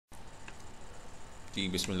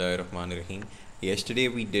Bismillahirrahmanirrahim. Yesterday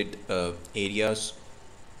we did areas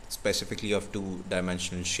specifically of two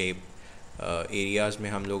dimensional shape. Areas में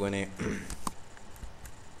हम लोगों ने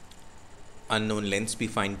unknown lengths भी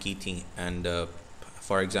find की थी, and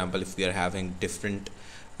for example if we are having different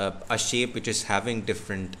a shape which is having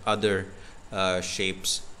different other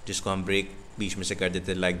shapes जिसको हम break बीच में से कर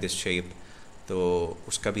देते like this shape, तो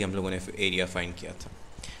उसका भी हम लोगों ने area find किया था.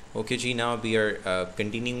 Okay G, now we are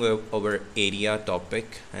continuing with our area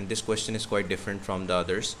topic, and this question is quite different from the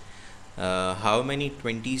others. How many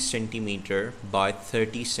 20 centimeter by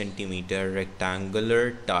 30 centimeter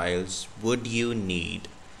rectangular tiles would you need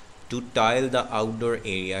to tile the outdoor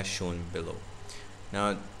area shown below?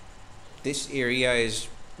 Now this area is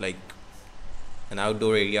like an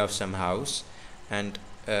outdoor area of some house, and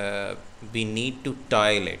we need to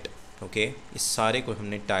tile it. Okay इस सारे को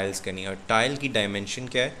हमने tiles करनी है, और tile की dimension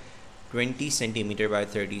क्या है? 20 centimetre bye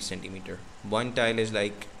 30 centimetre. One tile is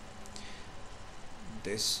like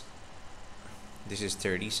this is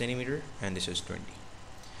 30 centimetre and this is 20.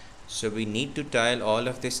 So we need two tile all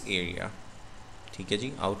of this area. ठीक है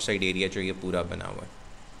जी, आउटसाइड एरिया जो ये पूरा बना हुआ है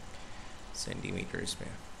सेंटीमीटर्स में.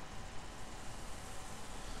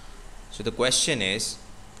 So the question is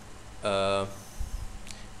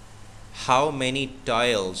how many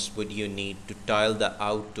tiles would you need to tile the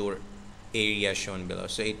outdoor area shown below?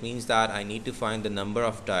 So it means that I need to find the number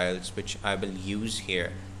of tiles which I will use here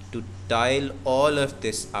to tile all of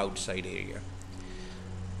this outside area.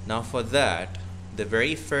 Now for that, the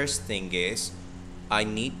very first thing is I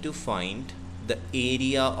need to find the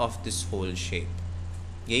area of this whole shape.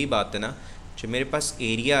 यही बात है ना, जब मेरे पास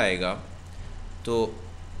area आएगा तो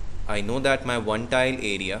I know that my one tile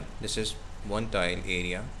area, this is one tile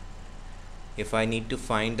area. If I need to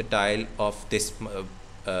find the tile of this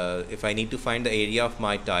if I need to find the area of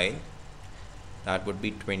my tile, that would be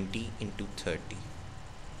 20 into 30.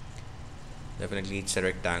 Definitely it's a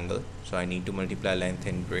rectangle, so I need to multiply length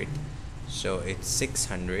and breadth, so it's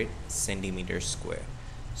 600 centimeters square.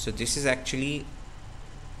 So this is actually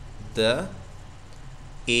the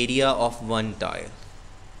area of one tile.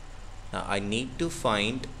 Now I need to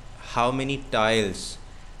find how many tiles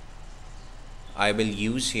I will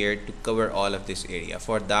use here to cover all of this area.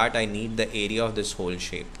 For that I need the area of this whole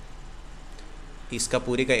shape. इसका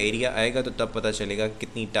पूरे का area आएगा तो तब पता चलेगा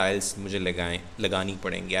कितनी tiles मुझे लगानी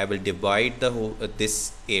पड़ेंगी. I will divide the whole this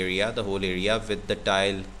area, the whole area, with the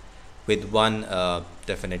tile, with one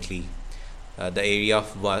definitely the area of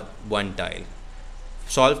one tile.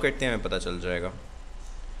 Solve करते हैं, हमें पता चल जाएगा.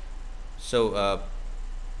 So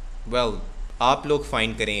well, आप लोग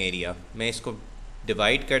फाइंड करें एरिया. मैं इसको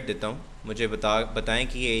डिवाइड कर देता हूँ, मुझे बताएं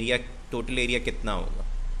कि ये एरिया, टोटल एरिया कितना होगा.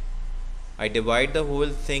 I divide the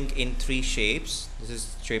whole thing in three shapes. This is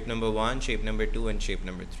shape number 1, shape number 2 and shape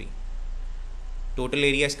number 3. Total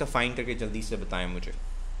area इसका फाइंड करके जल्दी से बताएं मुझे.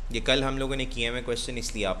 ये कल हम लोगों ने किया, मैं क्वेश्चन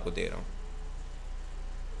इसलिए आपको दे रहा हूँ.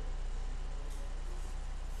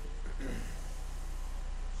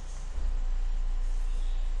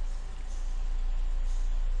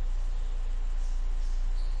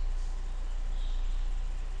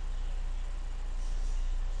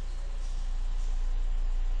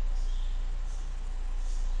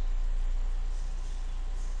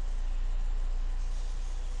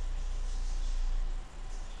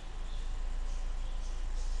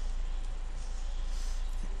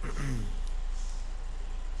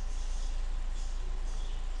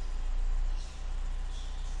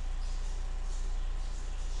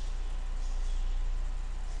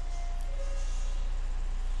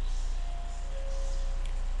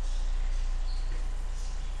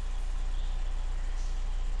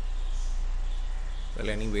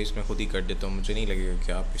 एनी वेज मैं खुद ही कर देता हूँ, मुझे नहीं लगेगा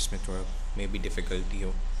कि आप इसमें थोड़ा मे बी डिफ़िकल्टी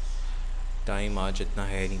हो. टाइम आज इतना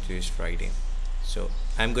है नहीं, तो इस Friday. So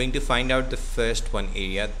I am going to find out the first one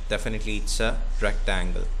area. Definitely it's a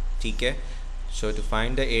rectangle. ठीक है, सो to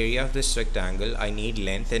find the area of this rectangle I need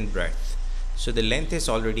length and breadth. So the length is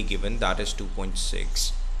already given, that is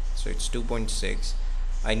 2.6. So it's 2.6.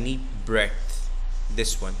 I need breath,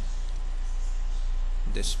 this one.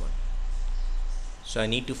 So I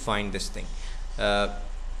need to find this thing.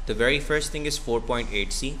 The very first thing is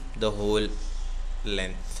 4.8. see the whole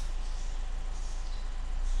length,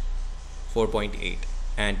 4.8,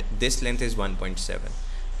 and this length is 1.7.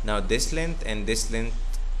 now this length and this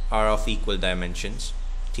length are of equal dimensions.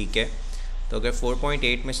 ठीक है, तो अगर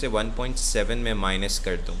 4.8 में से 1.7 में minus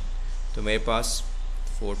कर दूँ तो मेरे पास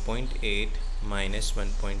 4.8 minus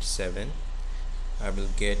 1.7, I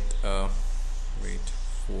will get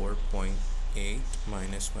 4.8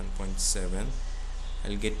 minus 1.7,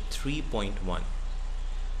 I'll get 3.1.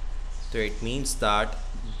 So it means that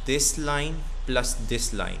this line plus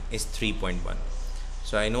this line is 3.1.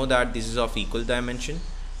 So I know that this is of equal dimension.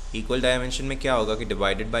 Equal dimension में क्या होगा कि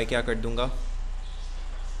divided by क्या कर दूंगा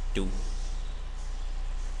 2.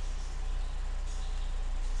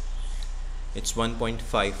 It's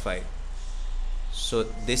 1.55. So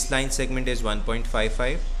this line segment is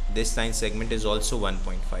 1.55. This line segment is also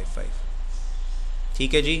 1.55.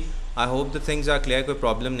 ठीक है जी. I hope the things are clear. कोई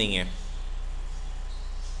problem नहीं है.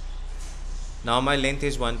 Now my length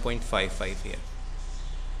is 1.55 here.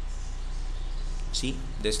 See,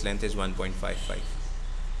 this length is 1.55.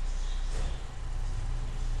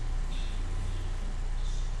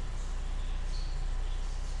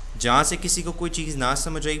 जहाँ से किसी को कोई चीज़ ना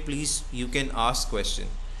समझ आई, please you can ask question.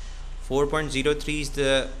 4.03 is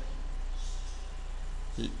the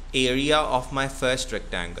area of my first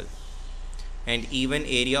rectangle and even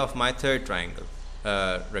area of my third triangle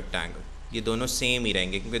rectangle. ये दोनों सेम ही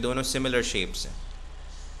रहेंगे क्योंकि दोनों सिमिलर शेप्स हैं.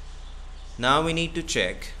 Now we need to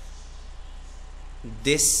check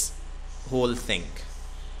this whole thing.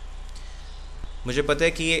 मुझे पता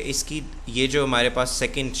है कि ये जो हमारे पास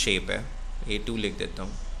सेकंड शेप है, A2 लिख देता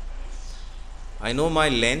हूँ. I know my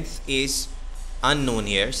length is unknown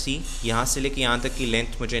here. See, यहाँ से लेके यहाँ तक की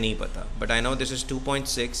length मुझे नहीं पता, but I know this is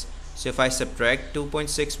 2.6. So if I subtract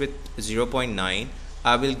 2.6 with 0.9,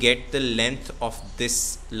 I will get the length of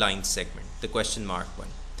this line segment, the question mark one,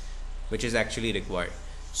 which is actually required.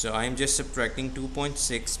 So I am just subtracting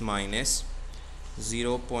 2.6 minus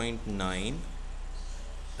 0.9.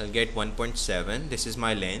 I'll get 1.7. This is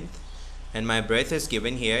my length, and my breadth is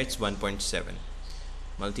given here. It's 1.7.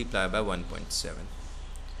 Multiply by 1.7.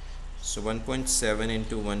 So 1.7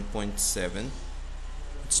 into 1.7,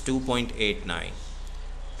 it's 2.89.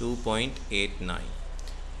 2.89.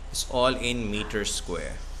 It's all in meter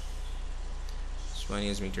square. This one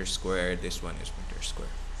is meter square, this one is meter square.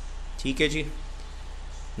 ठीक है जी.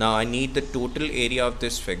 Now I need the total area of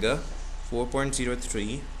this figure.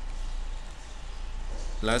 4.03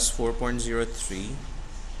 plus 4.03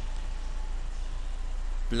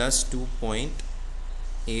 plus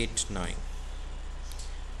 2.89.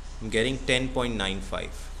 I'm getting 10.95.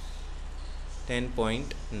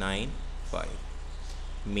 10.95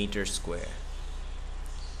 meter square.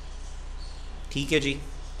 ठीक है जी.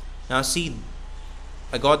 Now see,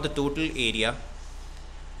 I got the total area.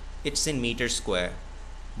 It's in meter square,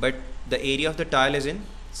 but the area of the tile is in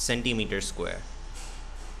centimeter square.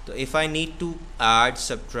 So if I need to add,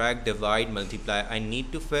 subtract, divide, multiply, I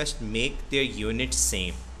need to first make their units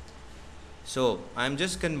same. So I'm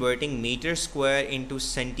just converting meter square into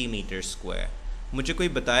centimeter square. मुझे कोई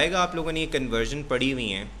बताएगा, आप लोगों ने ये conversion पढ़ी हुई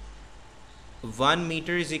हैं? 1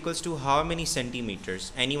 meter is equals to how many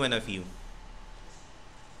centimeters? Any one of you?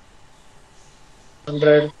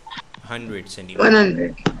 100. 100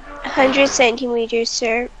 centimeters. 100 centimeters,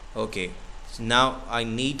 sir. Okay. So now I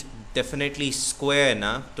need definitely square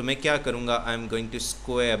ना, तो मैं क्या करूँगा? I'm going to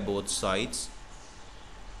square both sides.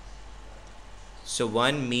 So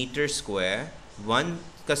 1 meter square, 1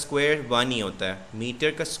 का square 1 ही होता है,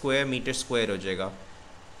 meter का square meter square हो जाएगा.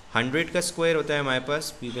 100 का square होता है हमारे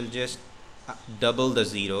पास, we will just double the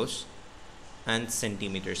zeros, and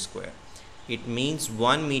centimeter square. It means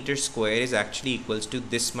 1 meter square is actually equals to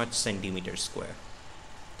this much centimeter square.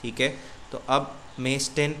 ठीक है, तो अब मैं इस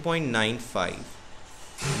 10.95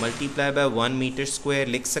 multiply by 1 meter square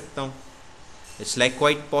लिख सकता हूँ. It's like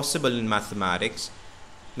quite possible in mathematics.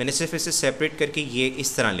 मैंने सिर्फ इसे सेपरेट करके ये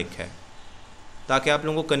इस तरह लिखा है ताकि आप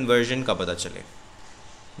लोगों को कन्वर्जन का पता चले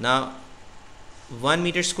ना. 1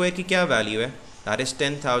 मीटर स्क्वायर की क्या वैल्यू है? That is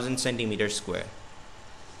 10,000 centimetre square.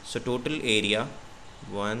 So total area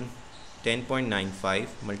 10.95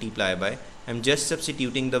 multiply by, I am just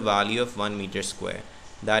substituting the value of 1 metre square,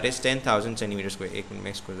 that is 10,000 centimetre square. एक मिनट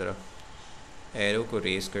में इसको ज़रा एरो को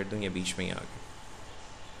रेस कर दूँ, या बीच में ही आ गया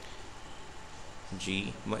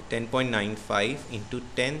जी. 10.95 into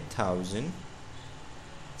 10,000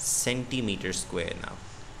 centimeter square.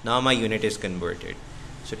 Now my unit is converted.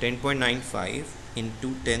 So 10.95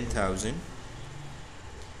 into 10,000,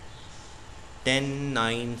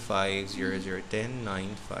 10,950,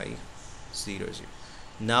 10,950.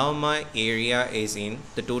 Now my area is in,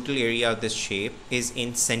 the total area of this shape is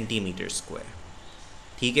in centimeter square.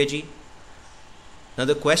 ठीक है जी. Now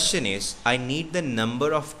the question is, I need the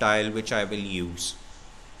number of tile which I will use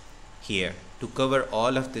here to cover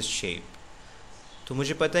all of this shape. तो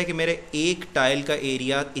मुझे पता है कि मेरे एक tile का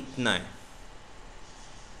एरिया इतना है,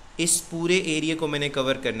 इस पूरे एरिया को मैंने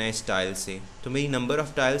कवर करना है इस टाइल से. तो मेरी नंबर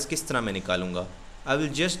ऑफ टाइल्स किस तरह मैं निकालूंगा? I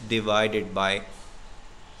will just divide it by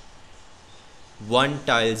 1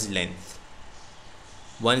 tile's length,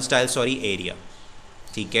 1 tile sorry area.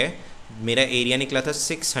 ठीक है. मेरा एरिया निकला था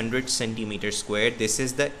 600 centimetre square. This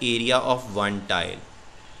is the area of one tile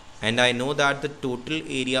and I know that the total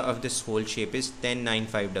area of this whole shape is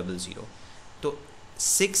 109500. तो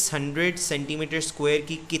 600 centimetre square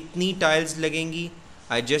की कितनी tiles लगेंगी?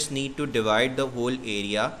 I just need to divide the whole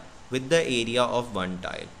area with the area of one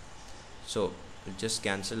tile. So we'll just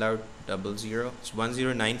cancel out 00. It's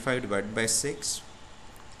 1095 divided by 6.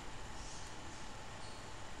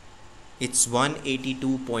 It's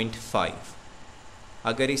 182.5.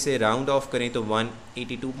 अगर इसे round of करें तो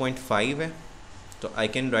 182.5 है. तो I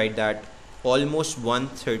can write that almost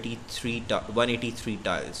 183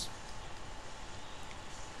 tiles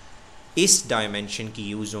इस dimension की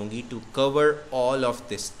use होंगी to cover all of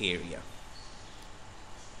this area.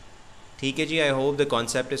 ठीक है जी. I hope the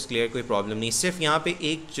concept is clear. कोई प्रॉब्लम नहीं. सिर्फ यहाँ पे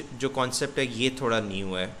एक जो कॉन्सेप्ट है ये थोड़ा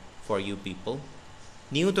न्यू है फॉर यू पीपल.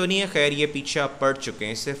 न्यू तो नहीं है, खैर ये पीछे आप पढ़ चुके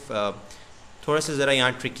हैं. सिर्फ थोड़ा सा ज़रा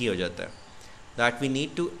यहाँ ट्रिकी हो जाता है. That we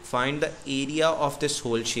need to find the area of this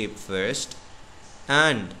whole shape first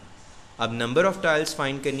and अब नंबर ऑफ टाइल्स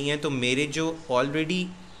फाइंड करनी है. तो मेरे जो ऑलरेडी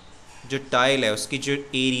जो टाइल है उसकी जो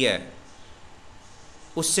एरिया है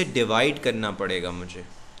उससे डिवाइड करना पड़ेगा मुझे.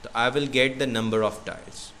 तो I will get the number of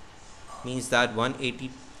tiles. Means that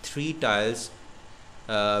 183 tiles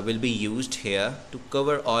will be used here to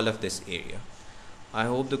cover all of this area. I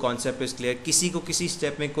hope the concept is clear. किसी को किसी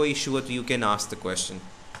step में कोई issue हो तो you can ask the question.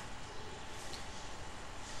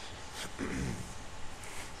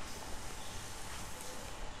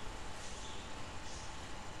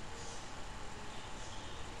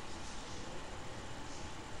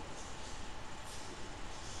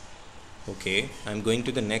 Okay, I'm going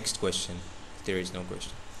to the next question. If there is no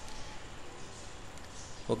question.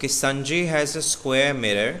 Okay, Sanjay has a square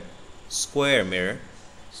mirror.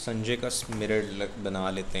 Sanjay का mirror बना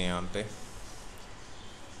लेते हैं यहाँ पे.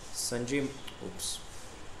 संजय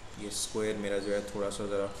ये स्क्वायर मेरा जो है थोड़ा सा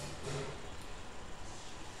ज़रा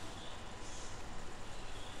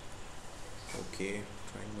okay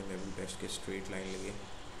trying my level best के स्ट्रेट लाइन लगे.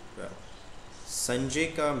 संजय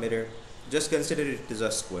का mirror just consider it is a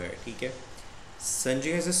square. ठीक है.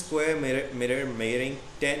 Sanjay has a square mirror measuring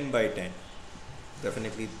 10 by 10.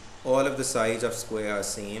 Definitely all of the sides of square are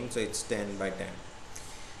same, so it's 10 by 10.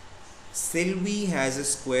 Sylvie has a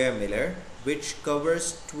square mirror which covers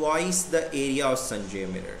twice the area of Sanjay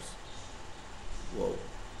mirrors. Whoa.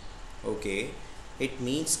 Okay, it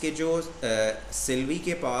means कि जो सिल्वी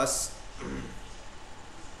के पास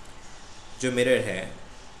जो mirror है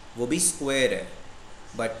वो भी square है,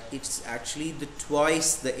 but it's actually the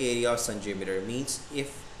twice the area of Sanjay mirror. Means if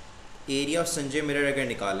area of Sanjay mirror अगर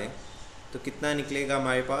निकालें तो कितना निकलेगा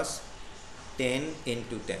हमारे पास 10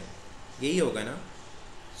 into 10. यही होगा ना.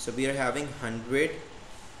 So we are having 100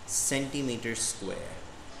 centimeter square.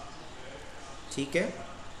 ठीक है.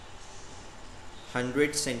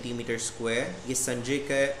 100 centimeter square ये संजय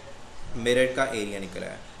का मिरर का एरिया निकला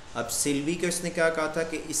है. अब सिल्वी को इसने क्या कहा था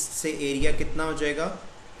कि इससे एरिया कितना हो जाएगा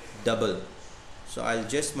double. So I'll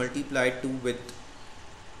just multiply 2 with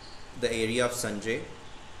the area of Sanjay.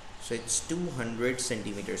 So it's 200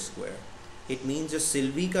 centimeter square. It means जो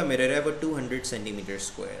सिल्वी का मिरर है वो 200 centimeter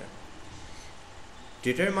square.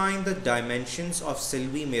 Determine the dimensions of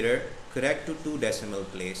Sylvie mirror correct to 2 decimal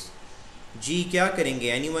place. जी क्या करेंगे?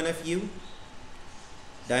 Any one of you?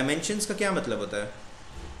 Dimensions का क्या मतलब होता है?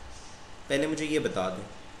 पहले मुझे ये बता दें.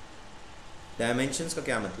 Dimensions का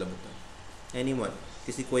क्या मतलब होता है? Anyone?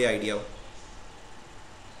 किसी कोई आइडिया हो?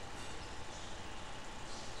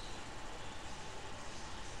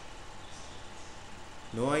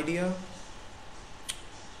 No idea?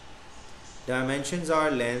 Dimensions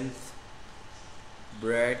are length,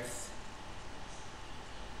 breadth,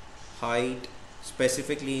 height.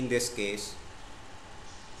 Specifically in this case,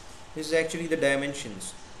 this is actually the dimensions.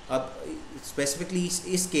 अब specifically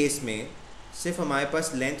इस केस में सिर्फ हमारे पास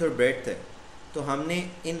लेंथ और ब्रेड्थ है, तो हमने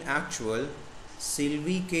इन एक्चुअल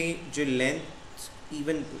सिल्वी के जो लेंथ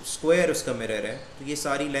इवन स्क्वायर उसका मिरर है तो ये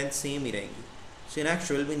सारी लेंथ सेम ही रहेंगी. So in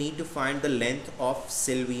actual we need to find the length of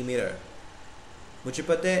Sylvie mirror. मुझे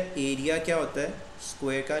पता है एरिया क्या होता है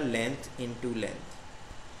स्क्वायर का लेंथ इनटू लेंथ.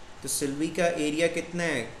 तो सिल्वी का एरिया कितना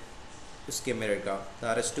है उसके मिरर का?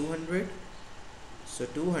 That is 200. So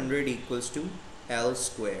 200 equals to L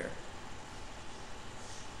square.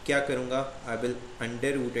 क्या करूँगा? I will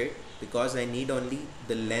under root it because I need only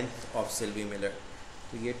the length of Silvi mirror.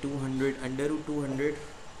 तो ये 200 under root 200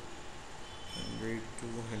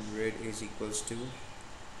 is equals to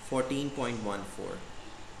 14.14.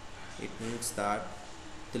 It means that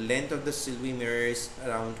the length of the Sylvie mirror is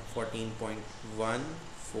around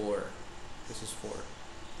 14.14. This is 4.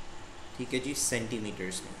 ठीक है जी,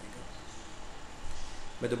 centimetres में आएगा.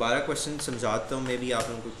 मैं दोबारा question समझाता हूँ, मे बी आप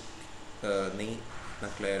लोगों को नहीं ना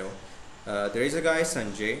क्लियर हो. There is a guy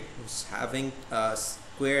Sanjay who's having a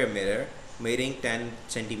square mirror measuring 10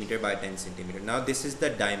 centimeter by 10 centimeter. Now this is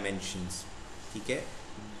the dimensions. ठीक है,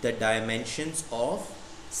 the dimensions of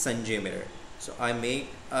Sanjay mirror. So I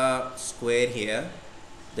make a square here.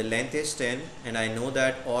 The length is 10 and I know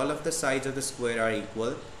that all of the sides of the square are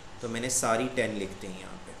equal. तो मैंने सारी 10 लिखते हैं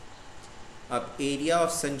यहाँ पे. अब area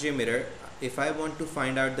of Sanjay mirror, if I want to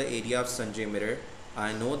find out the area of Sanjay mirror,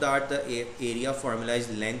 I know that the area formula is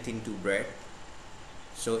length into breadth.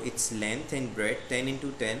 So it's length and breadth 10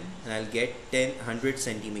 into 10 and I'll get 100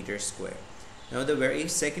 centimeters square. Now the very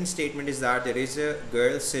second statement is that there is a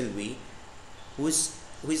girl Sylvie who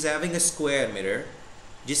is having a square mirror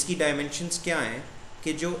जिसकी dimensions क्या हैं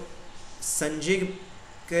कि जो संजय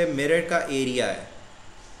के mirror का area है,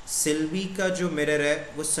 सिल्वी का जो मिरर है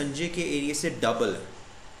वो संजय के एरिया से डबल है.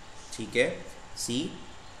 ठीक है, सी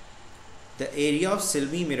the area of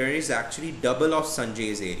Sylvie mirror is actually double of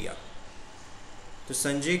Sanjay's area. तो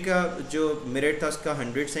संजय का जो मिरर था उसका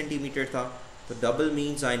 100 सेंटीमीटर था, तो double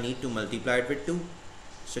means I need to multiply it with 2.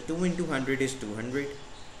 So 2 into 100 is 200.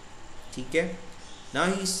 ठीक है, now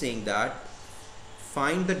he is saying that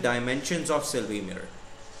find the dimensions of Sylvie mirror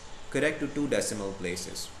correct to 2 decimal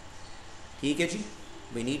places. ठीक है जी,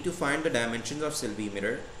 we need to find the dimensions of Sylvie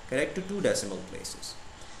mirror correct to 2 decimal places.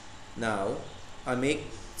 Now I make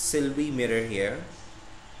Sylvie mirror here.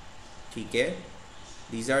 ठीक है,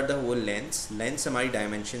 these are the whole lengths हमारी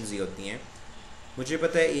dimensions ही होती हैं. मुझे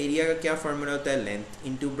पता है एरिया का क्या फॉर्मूला होता है, length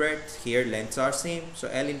into breadth. Here lengths are same, so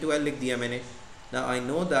L into L लिख दिया मैंने. Now I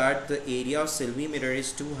know that the area of Sylvie mirror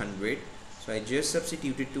is 200, so I just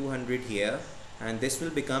substituted 200 here and this will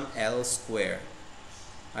become L square.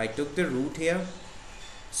 I took the root here,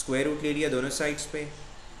 square root ले लिया दोनों sides पे,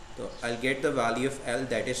 तो I'll get the value of L,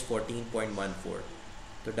 that is 14.14.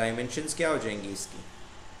 तो dimensions क्या हो जाएंगी इसकी,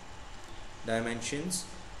 dimensions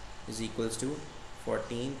is equals to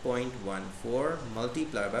 14.14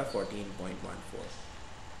 multiplied by 14.14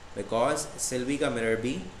 because Sylvie का mirror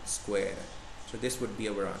भी square है. So this would be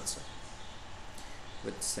our answer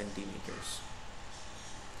with centimeters.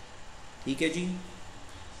 ठीक है जी,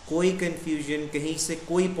 कोई confusion, कहीं से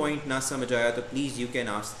कोई point ना समझ आया तो please you can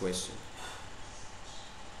ask question.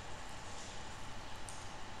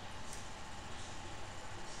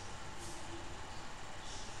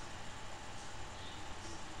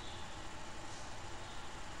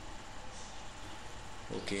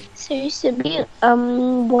 Okay. So Sabi,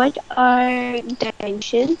 what are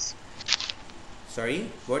dimensions? Sorry,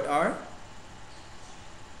 what are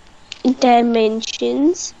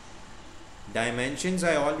Dimensions. dimensions?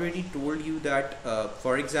 I already told you that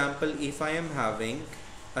for example if I am having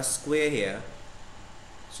a square here,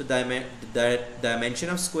 so the dimension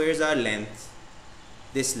of squares are length,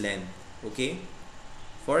 this length. Okay,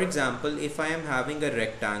 for example if I am having a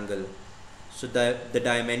rectangle, so the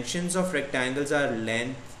dimensions of rectangles are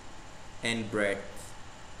length and breadth.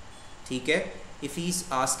 ठीक है, if he is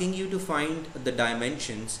asking you to find the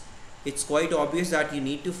dimensions, it's quite obvious that you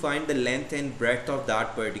need to find the length and breadth of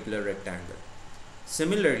that particular rectangle.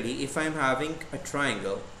 Similarly, if I am having a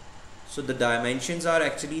triangle, so the dimensions are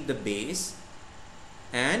actually the base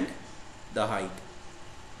and the height.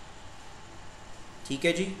 ठीक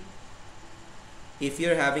है जी, if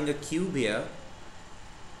you are having a cube here,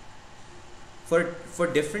 for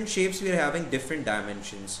different shapes we are having different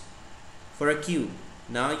dimensions. For a cube,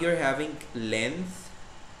 now you're having length,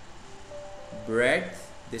 breadth,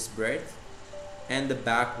 this breadth, and the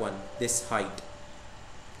back one, this height.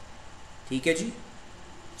 ठीक है जी,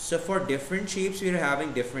 so for different shapes we are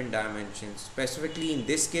having different dimensions. Specifically in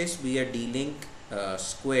this case we are dealing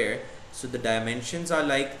square, so the dimensions are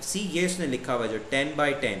like, see ये उसने लिखा हुआ जो 10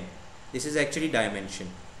 by 10, this is actually dimension,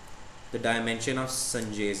 the dimension of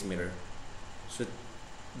Sanjay's mirror. So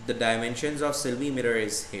the dimensions of Sylvie mirror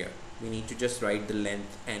is here. We need to just write the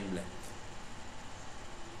length and length.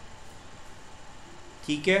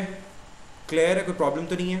 ठीक है, clear है, कोई problem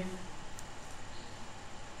तो नहीं है.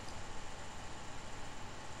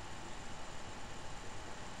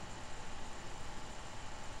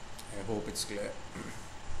 I hope it's clear.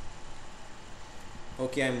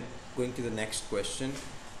 Okay, I'm going to the next question.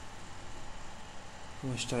 How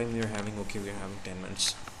much time we are having? Okay, we are having 10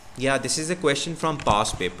 minutes. Yeah, this is a question from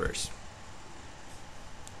past papers.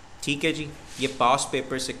 ठीक है जी, ये past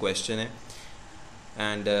paper से question है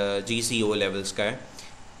and GCO levels का है.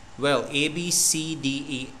 Well, A, B, C,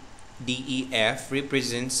 D, E, F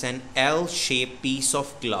represents an L-shaped piece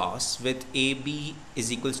of glass with AB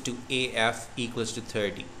is equals to AF equals to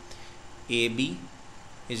 30. AB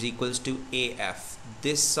is equals to AF.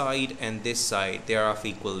 This side and this side, they are of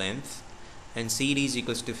equal length, and CD is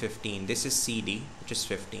equals to 15. This is CD, which is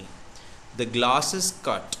 15. The glass is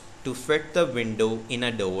cut to fit the window in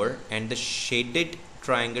a door, and the shaded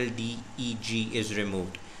triangle DEG is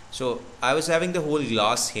removed. So I was having the whole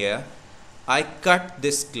glass here. I cut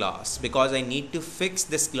this glass because I need to fix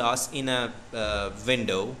this glass in a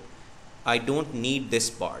window. I don't need this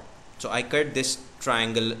part, so I cut this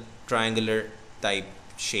triangular type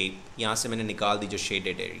shape. यहाँ से मैंने निकाल दी जो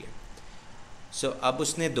shaded area. So अब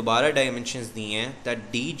उसने दोबारा dimensions दिए हैं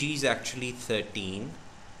that DG is actually 13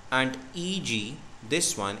 and EG,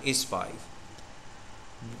 this one, is 5.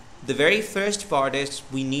 The very first part is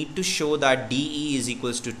we need to show that DE is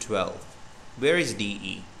equals to 12. Where is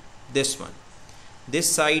DE? This one. This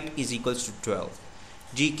side is equals to 12.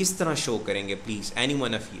 जी किस तरह show करेंगे please? Any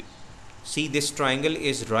one of you? See, this triangle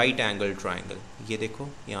is right angle triangle. ये देखो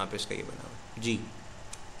यहाँ पे इसका ये बना हुआ जी.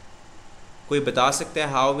 कोई बता सकता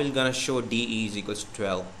है how we'll gonna show DE is equals to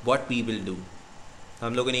 12? What we will do?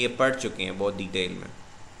 हम लोगों ने ये पढ़ चुके हैं बहुत डिटेल में.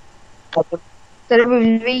 So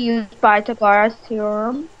will we use Pythagoras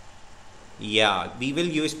theorem? Yeah, we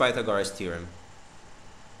will use Pythagoras theorem.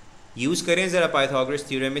 Use करें जरा Pythagoras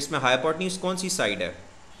theorem. इसमें हाइपोटेन्यूज कौन सी साइड है?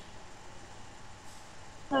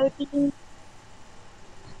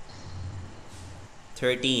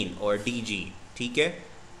 13 और DG. ठीक है,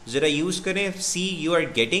 जरा यूज करें. सी you are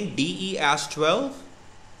getting DE as 12.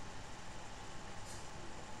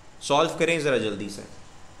 Solve करें जरा जल्दी से.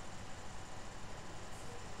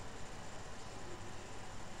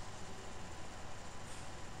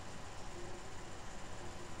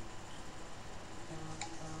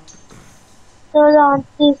 So the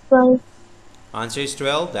answer is 12. Answer is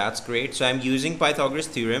 12. That's great. So I'm using Pythagoras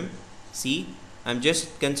theorem. See, I'm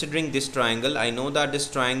just considering this triangle. I know that this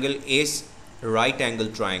triangle is right angle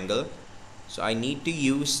triangle, so I need to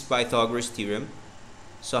use Pythagoras theorem.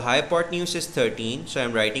 So hypotenuse is 13, so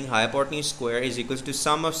I'm writing hypotenuse square is equals to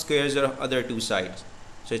sum of squares of other two sides.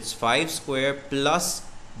 So it's 5 square plus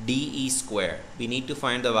DE square. We need to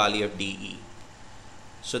find the value of DE.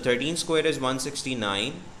 So 13 square is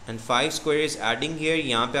 169 and 5 square is adding here,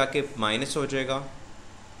 यहाँ पे आके minus हो जाएगा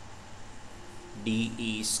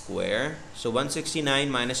DE square. So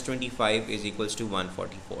 169 minus 25 is equals to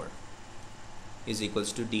 144 is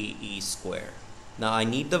equals to DE square. Now I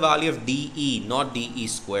need the value of DE, not DE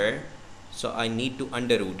square, so I need to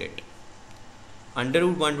under root it. Under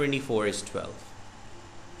root 124 is 12.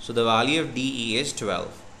 So the value of DE is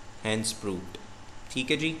 12, hence proved.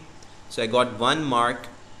 ठीक है जी. So I got 1 mark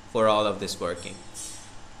for all of this working.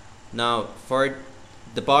 Now for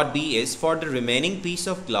the part B is for the remaining piece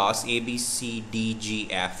of glass A, B, C, D, G,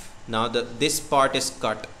 F. Now this part is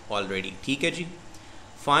cut already. ठीक है जी.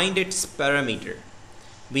 Find its parameter.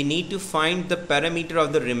 We need to find the parameter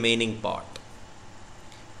of the remaining part.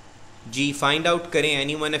 Ji find out करें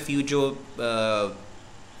anyone of you जो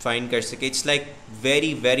find कर सके. It's like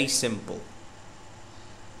very simple.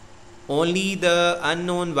 Only the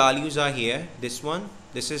unknown values are here. This one,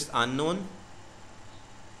 this is unknown,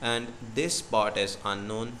 and this part is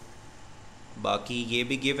unknown. बाकी ये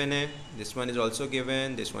भी given है. This one is also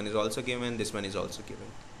given. This one is also given. This one is also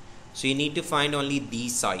given. So you need to find only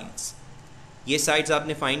these sides. ये sides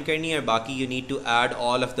आपने find करनी है और बाकी you need to add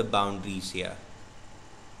all of the boundaries here.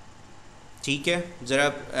 ठीक है, ज़रा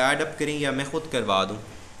add up करें या मैं खुद करवा दूँ.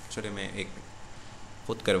 चलिए मैं एक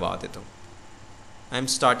खुद करवा देता हूँ. I'm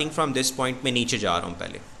starting from this point. मैं नीचे जा रहा हूँ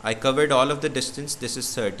पहले. I covered all of the distance. This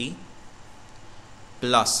is 30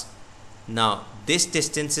 plus. Now this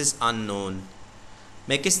distance is unknown.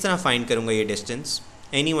 मैं किस तरह find करूँगा ये distance?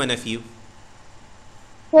 Any one of you?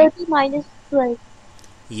 30 minus 12.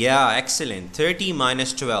 Yeah, excellent. 30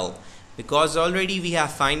 minus 12. Because already we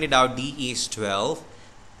have find it out DE is 12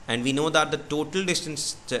 and we know that the total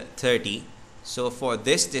distance is 30. So for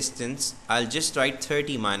this distance, I'll just write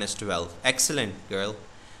 30 minus 12. Excellent, girl.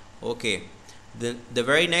 Okay. The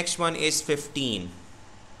very next one is 15.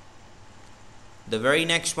 The very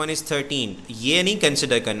next one is 13. ये नहीं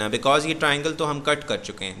consider करना because ये triangle तो हम cut कर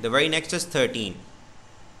चुके हैं. The very next is 13.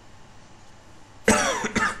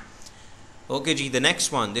 Okay, ji. The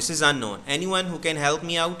next one. This is unknown. Anyone who can help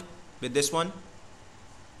me out with this one?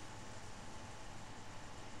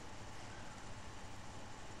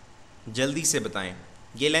 जल्दी से बताएं.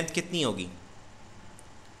 ये लेंथ कितनी होगी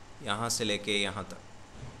यहाँ से लेके यहाँ तक?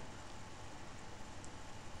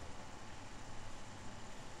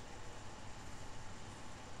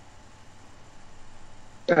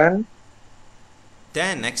 Ten.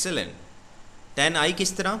 10. Excellent. 10 आई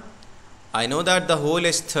किस तरह? I know that the whole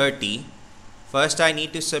is 30. First I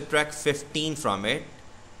need to subtract 15 from it.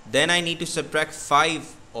 Then I need to subtract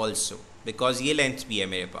 5 also because ये length भी है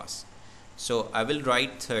मेरे पास. So I will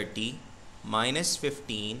write 30 minus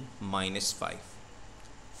 15 minus 5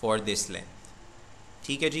 for this length.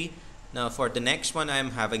 ठीक है जी. Now for the next one I am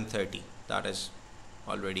having 30, that is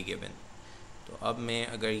already given. तो अब मैं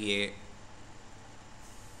अगर ये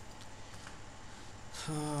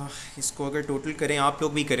इसको अगर टोटल करें, आप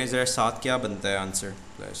लोग भी करें ज़रा साथ, क्या बनता है answer?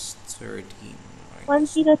 Plus 13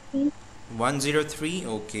 103. 103.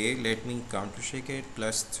 Okay, let me counter shake it.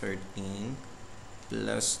 Plus 13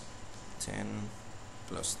 plus 10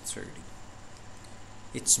 plus 30.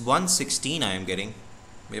 It's 116 I am getting.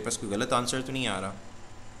 मेरे पास कोई गलत आंसर तो नहीं आ रहा.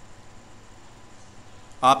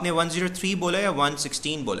 आपने 103 बोला या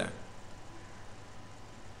 116 बोला है?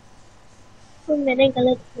 तो मैंने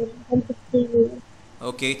गलत बोला, 160 बोला.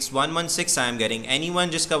 Okay, it's 116 I am getting.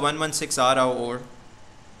 Anyone जिसका 116 आ रहा हो, और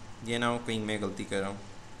ये ना हो कहीं मैं गलती कर रहा हूँ.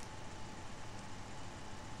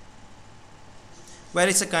 Well,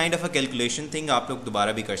 it's a kind of a calculation thing. आप लोग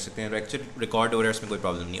दोबारा भी कर सकते हैं. लेक्चर रिकॉर्ड हो रहा है, उसमें कोई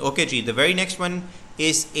प्रॉब्लम नहीं. Okay ji, the very next one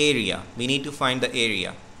is area. We need to find the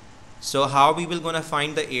area. So how we will gonna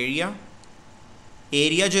find the area?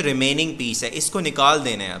 Area जो रिमेनिंग पीस है इसको निकाल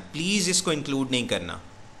देना है. प्लीज़ इसको इंक्लूड नहीं करना.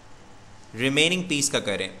 रिमेनिंग पीस का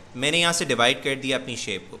करें. मैंने यहाँ से डिवाइड कर दिया अपनी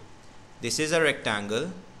शेप को. This is a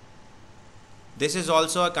rectangle. This is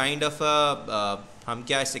also a kind of हम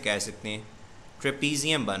क्या इसे कह सकते हैं,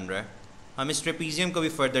 ट्रेपीजियम बन रहा है. हम इस ट्रेपीजियम को भी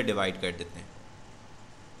फर्दर डिवाइड कर देते हैं.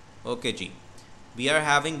 Okay ji, we are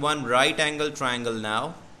having one right angle triangle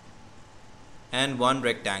now and one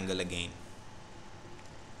rectangle again.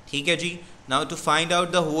 ठीक है जी. Now to find out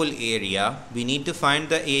the whole area, we need to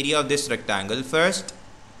find the area of this rectangle first.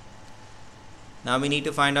 Now we need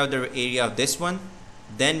to find out the area of this one.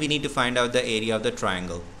 Then we need to find out the area of the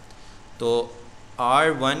triangle. तो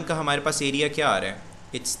R1 का हमारे पास area क्या आ रहा है?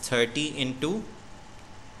 It's 30 into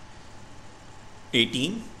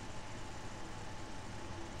 18.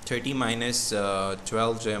 30 minus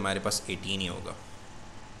 12 जो है हमारे पास 18 ही होगा.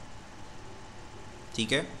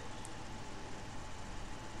 ठीक है.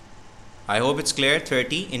 I hope it's clear.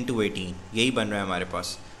 30 into 18 यही बन रहा है हमारे पास.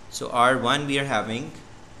 So R1 we are having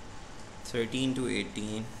 30 into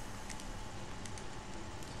 18,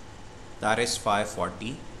 that is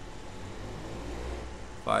 540.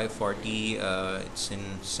 540 it's in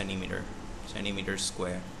centimeter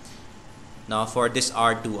square. Now for this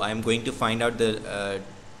R2 I am going to find out the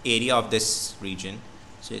area of this region.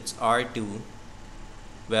 So it's R2.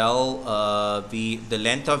 Well, the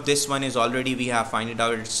length of this one is already, we have find it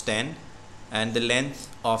out, it's 10. And the length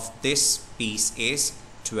of this piece is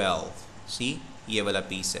 12. See, ये वाला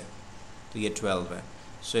piece है, तो ये 12 है.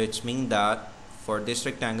 So it's mean that for this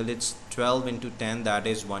rectangle it's 12 into 10,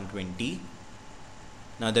 that is 120.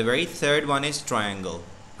 Now the very third one is triangle.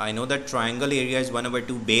 I know that triangle area is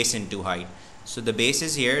 1/2 base into height. So the base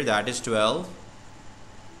is here, that is 12.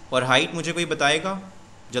 और height मुझे कोई बताएगा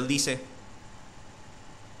जल्दी से?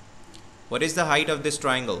 What is the height of this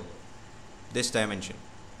triangle, this dimension?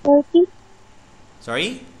 30. Sorry?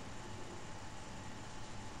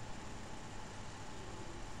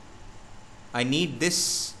 I need this.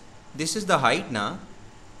 This is the height ना.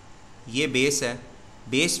 ये base है.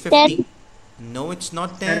 Base 50. 10. No, it's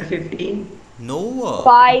not 10. 15. No.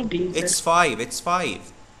 5. 15, It's 5. It's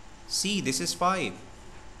 5. See, this is 5.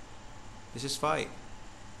 This is 5.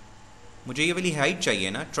 मुझे ये वाली height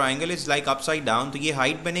चाहिए ना. Triangle is like upside down. तो ये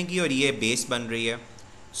height बनेगी और ये base बन रही है.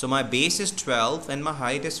 So my base is 12 and my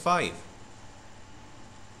height is 5.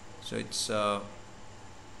 So it's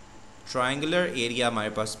triangular area हमारे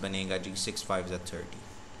पास बनेगा जी 6 5 is 30.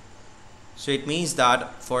 So it means that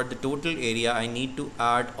for the total area I need to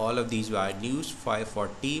add all of these values,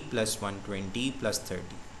 540 plus 120 plus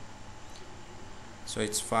 30. So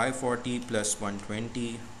it's 540 plus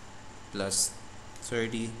 120 plus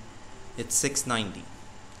 30, it's 690.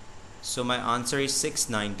 So my answer is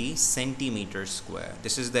 690 centimeters square.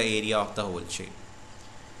 This is the area of the whole shape.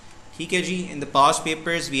 ठीक है जी. In the past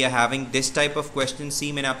papers we are having this type of question.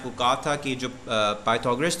 सी मैंने आपको कहा था कि जो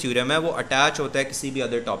Pythagoras theorem है वो अटैच होता है किसी भी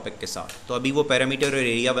अदर टॉपिक के साथ. तो अभी वो पैरामीटर और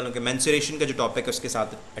एरिया वालों के मेंसुरेशन का जो टॉपिक है उसके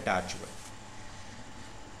साथ अटैच हुआ है.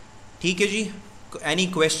 ठीक है जी. Any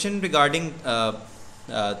question regarding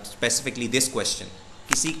specifically this question?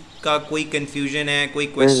 किसी का कोई कंफ्यूजन है, कोई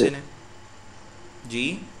क्वेश्चन है जी?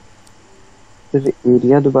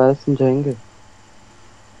 एरिया दोबारा समझाएंगे?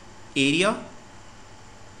 एरिया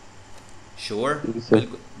श्योर,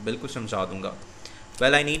 बिल्कुल बिल्कुल समझा दूंगा.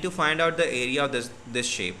 Well I need to find out the area of this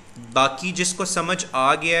shape. बाकी जिसको समझ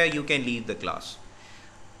आ गया है you can leave the class.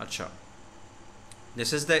 अच्छा,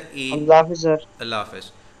 दिस इज द अल्लाह हाफिज़ सर. अल्लाह हाफिज़.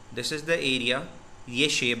 This is the area. ये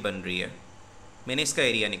शेप बन रही है, मैंने इसका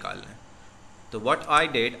एरिया निकालना है. तो what I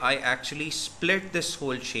did, I actually split this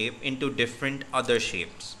whole shape into different other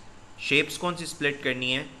shapes. Shapes कौन सी split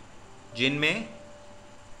करनी है जिनमें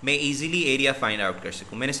मैं easily area find out कर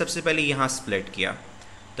सकूँ. मैंने सबसे पहले यहाँ split किया,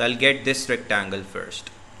 तो I'll get this rectangle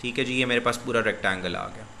first. ठीक है जी, ये मेरे पास पूरा rectangle आ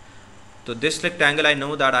गया. तो this rectangle I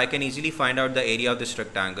know that I can easily find out the area of this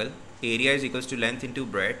rectangle. Area is equals to length into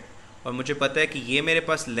breadth. और मुझे पता है कि ये मेरे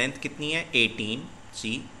पास लेंथ कितनी है 18.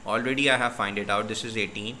 See, already I have find it out. This is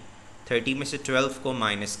 18. 30 में से 12 को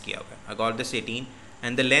माइनस किया हुआ है. I got this 18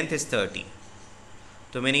 and the length is 30.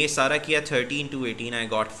 तो मैंने ये सारा किया 30 into 18. I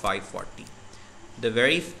got 540. The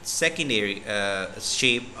very second area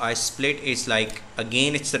shape I split is like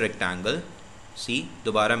again it's a rectangle. See,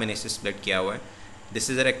 दोबारा मैंने इसे split किया हुआ है. This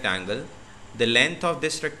is a rectangle. The length of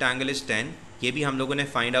this rectangle is 10. ये भी हम लोगों ने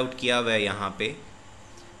find out किया हुआ है यहाँ पे.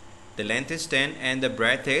 The length is 10 and the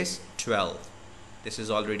breadth is 12. This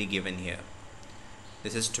is already given here.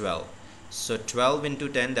 This is 12. So 12 into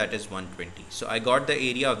 10, that is 120. So I got the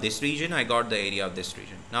area of this region, I got the area of this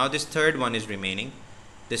region. Now this third one is remaining,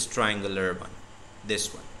 this triangular one, this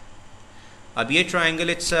one. अब ये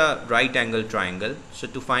triangle, it's a right angle triangle. So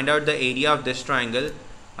to find out the area of this triangle,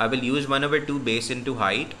 I will use 1/2 base into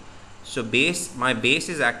height. So base, my base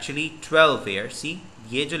is actually 12 here. See,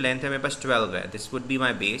 ये जो length है मेरे पास 12 है. This would be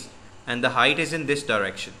my base and the height is in this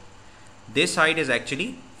direction. This height is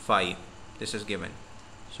actually 5. This is given.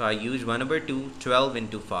 So I use 1/2, 12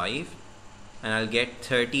 into 5 and I'll get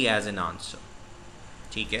 30 as an answer.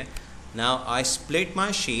 ठीक है. Now I split my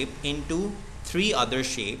shape into 3 other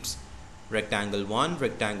shapes. Rectangle 1,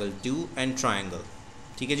 rectangle 2 and triangle.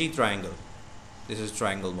 ठीक है जी, triangle. This is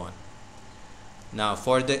triangle 1. Now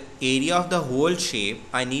for the area of the whole shape,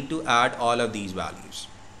 I need to add all of these values.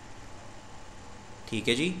 ठीक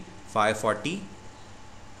है जी, 540,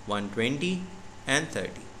 120 and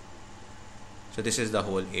 30. So this is the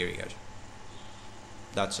whole area.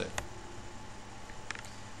 That's it.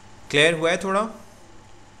 Clear हुआ है थोड़ा?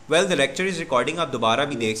 Well, the lecture is recording. आप दोबारा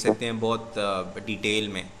भी देख सकते हैं बहुत डिटेल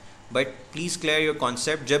में. But please clear your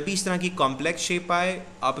concept. जब भी इस तरह की कॉम्प्लेक्स शेप आए,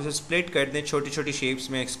 आप उसे स्प्लिट कर दें छोटी छोटी शेप्स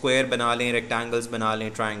में. स्क्वायर बना लें, रेक्टेंगल्स बना लें,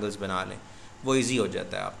 ट्राइंगल्स बना लें. वो ईजी हो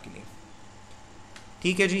जाता है आपके लिए.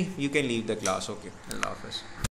 ठीक है जी, you can leave the class. Okay. अल्लाह हाफ़िज़.